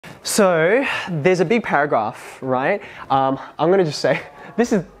So there's a big paragraph, right? I'm going to just say,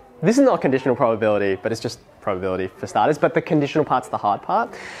 this is not conditional probability, but it's just probability for starters, but the conditional part's the hard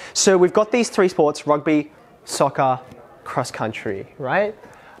part. So we've got these three sports: rugby, soccer, cross country, right?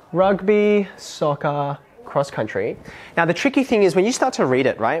 Rugby, soccer, cross country. Now the tricky thing is when you start to read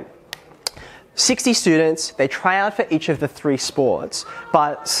it, right? 60 students, they try out for each of the three sports,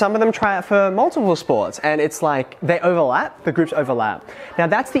 but some of them try out for multiple sports, and it's like they overlap, the groups overlap. Now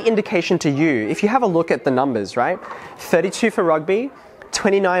that's the indication to you. If you have a look at the numbers, right? 32 for rugby,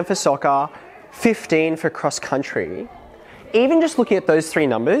 29 for soccer, 15 for cross country. Even just looking at those three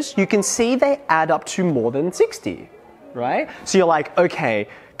numbers, you can see they add up to more than 60, right? So you're like, okay,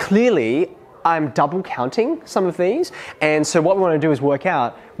 clearly I'm double counting some of these, and so what we want to do is work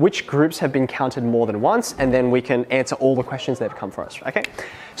out which groups have been counted more than once, and then we can answer all the questions that have come for us, okay?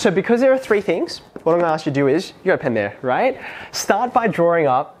 So because there are three things, what I'm going to ask you to do is, you got a pen there, right? Start by drawing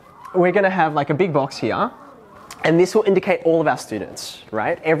up, we're going to have like a big box here, and this will indicate all of our students,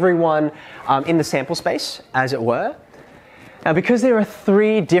 right? Everyone in the sample space, as it were. Now, because there are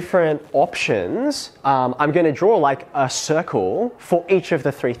three different options, I'm going to draw like a circle for each of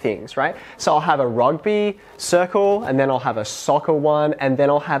the three things, right? So I'll have a rugby circle, and then I'll have a soccer one, and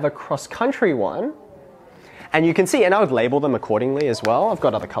then I'll have a cross-country one. And you can see, and I would label them accordingly as well. I've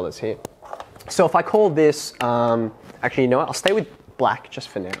got other colors here. So if I call this, actually, you know what? I'll stay with black just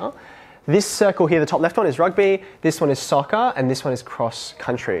for now. This circle here, the top left one is rugby, this one is soccer, and this one is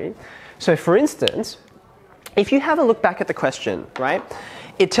cross-country. So for instance, if you have a look back at the question, right,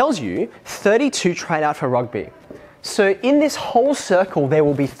 it tells you 32 tried out for rugby. So in this whole circle, there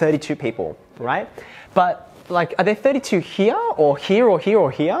will be 32 people, right? But like, are there 32 here or here or here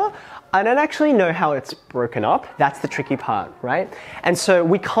or here? I don't actually know how it's broken up. That's the tricky part, right? And so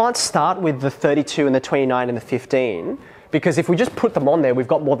we can't start with the 32 and the 29 and the 15, because if we just put them on there, we've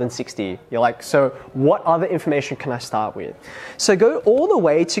got more than 60. You're like, so what other information can I start with? So go all the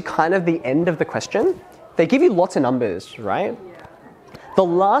way to kind of the end of the question. They give you lots of numbers, right? Yeah. The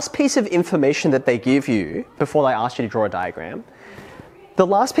last piece of information that they give you before they ask you to draw a diagram, the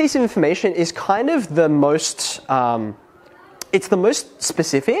last piece of information is kind of the most, it's the most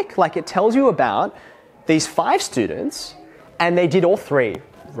specific. Like it tells you about these 5 students and they did all 3,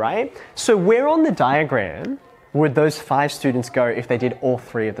 right? So where on the diagram would those 5 students go if they did all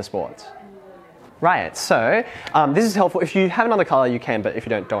 3 of the sports? Right, so this is helpful. If you have another color, you can, but if you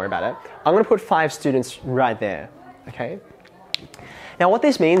don't worry about it. I'm going to put 5 students right there, okay? Now what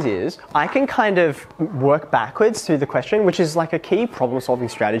this means is I can kind of work backwards through the question, which is like a key problem-solving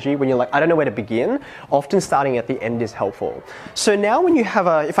strategy when you're like, I don't know where to begin. Often starting at the end is helpful. So now when you have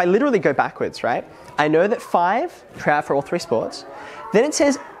if I literally go backwards, right? I know that 5 tried out for all 3 sports. Then it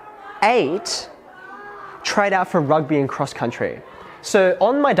says 8 tried out for rugby and cross-country. So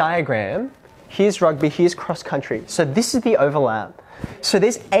on my diagram, here's rugby, here's cross-country. So this is the overlap. So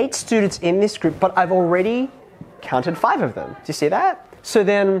there's 8 students in this group, but I've already counted 5 of them. Do you see that? So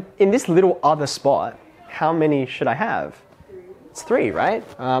then in this little other spot, how many should I have? It's 3, right?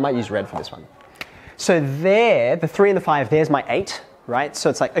 I might use red for this one. So there, the 3 and the 5, there's my 8, right? So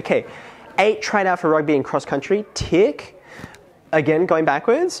it's like, okay, 8 tried out for rugby and cross-country, tick. Again, going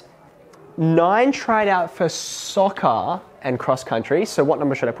backwards. 9 tried out for soccer and cross-country. So what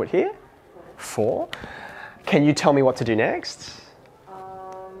number should I put here? 4. Can you tell me what to do next?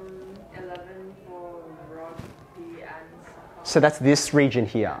 11 for rugby and soccer. So that's this region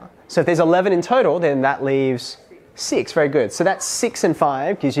here. So if there's 11 in total, then that leaves 6. Very good. So that's 6 and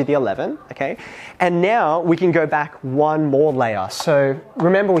 5 gives you the 11, okay? And now we can go back one more layer. So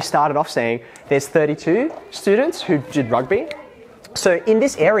remember we started off saying there's 32 students who did rugby. So in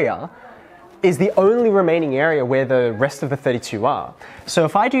this area is the only remaining area where the rest of the 32 are. So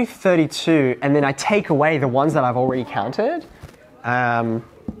if I do 32 and then I take away the ones that I've already counted,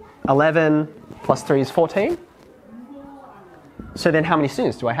 11 plus 3 is 14. So then how many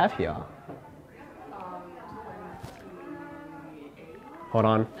students do I have here? Hold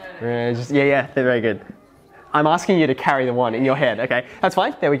on. Yeah, they're very good. I'm asking you to carry the 1 in your head, okay? That's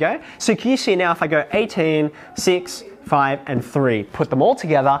fine, there we go. So can you see now if I go 18, 6, 5, and 3, put them all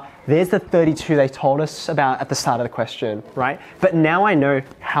together, there's the 32 they told us about at the start of the question, right? But now I know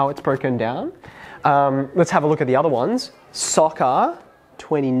how it's broken down. Let's have a look at the other ones. Soccer,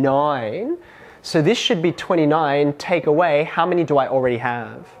 29. So this should be 29, take away, how many do I already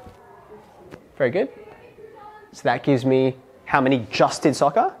have? Very good. So that gives me how many just did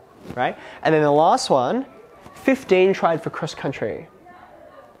soccer, right? And then the last one, 15 tried for cross-country.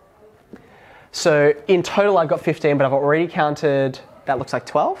 So in total I've got 15, but I've already counted, that looks like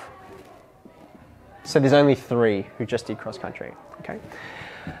 12. So there's only 3 who just did cross-country, okay?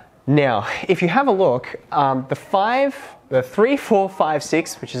 Now, if you have a look, the 3, 4, 5,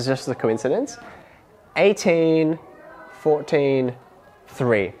 6, which is just a coincidence, 18, 14,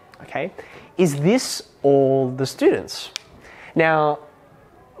 3, okay? Is this all the students? Now,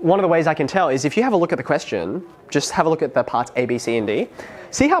 one of the ways I can tell is if you have a look at the question, just have a look at the parts A, B, C, and D.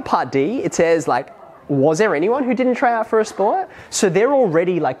 See how part D, it says like, was there anyone who didn't try out for a sport? So they're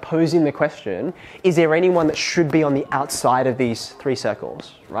already like posing the question, is there anyone that should be on the outside of these 3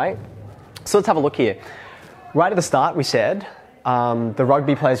 circles, right? So let's have a look here. Right at the start, we said the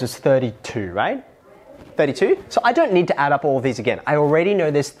rugby players was 32, right? 32. So I don't need to add up all of these again. I already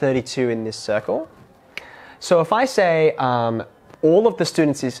know there's 32 in this circle. So if I say all of the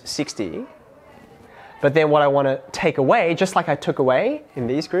students is 60, but then what I want to take away, just like I took away in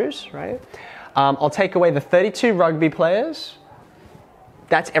these groups, right? I'll take away the 32 rugby players.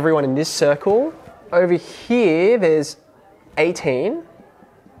 That's everyone in this circle. Over here, there's 18.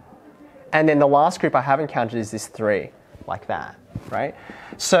 And then the last group I haven't counted is this 3, like that, right?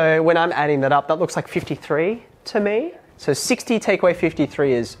 So when I'm adding that up, that looks like 53 to me. So 60 take away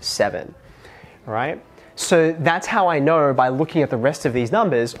 53 is 7, right? So that's how I know by looking at the rest of these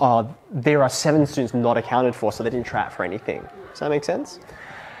numbers, oh, there are 7 students not accounted for, so they didn't try out for anything. Does that make sense?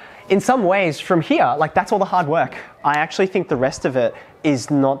 In some ways, from here, like that's all the hard work. I actually think the rest of it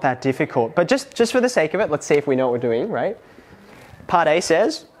is not that difficult. But just for the sake of it, let's see if we know what we're doing, right? Part A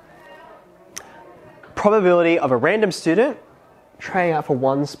says, probability of a random student trying out for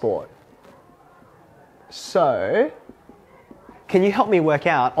one sport. So, can you help me work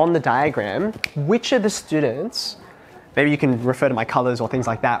out on the diagram, which of the students, maybe you can refer to my colors or things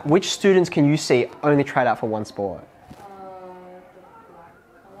like that, which students can you see only tried out for one sport?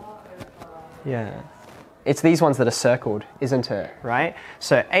 Yeah. It's these ones that are circled, isn't it, right?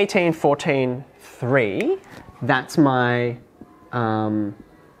 So 18, 14, 3, that's my,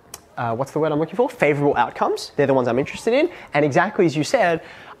 what's the word I'm looking for? Favorable outcomes. They're the ones I'm interested in. And exactly as you said,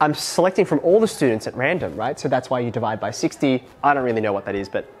 I'm selecting from all the students at random, right? So that's why you divide by 60. I don't really know what that is,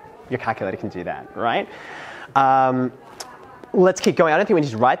 but your calculator can do that, right? Let's keep going. I don't think we need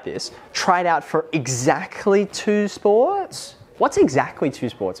to write this. Try it out for exactly 2 sports. What's exactly 2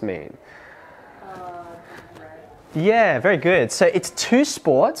 sports mean? Yeah, very good. So it's 2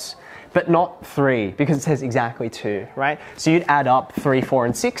 sports, but not 3, because it says exactly 2, right? So you'd add up 3, 4,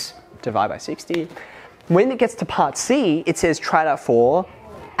 and 6, divide by 60. When it gets to part C, it says try it out for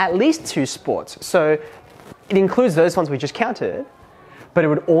at least 2 sports. So it includes those ones we just counted, but it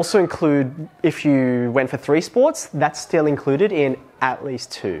would also include, if you went for 3 sports, that's still included in at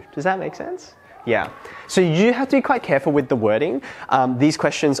least 2. Does that make sense? Yeah. So you have to be quite careful with the wording. These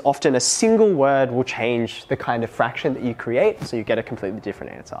questions, often a single word will change the kind of fraction that you create, so you get a completely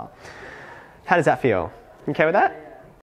different answer. How does that feel? Okay with that?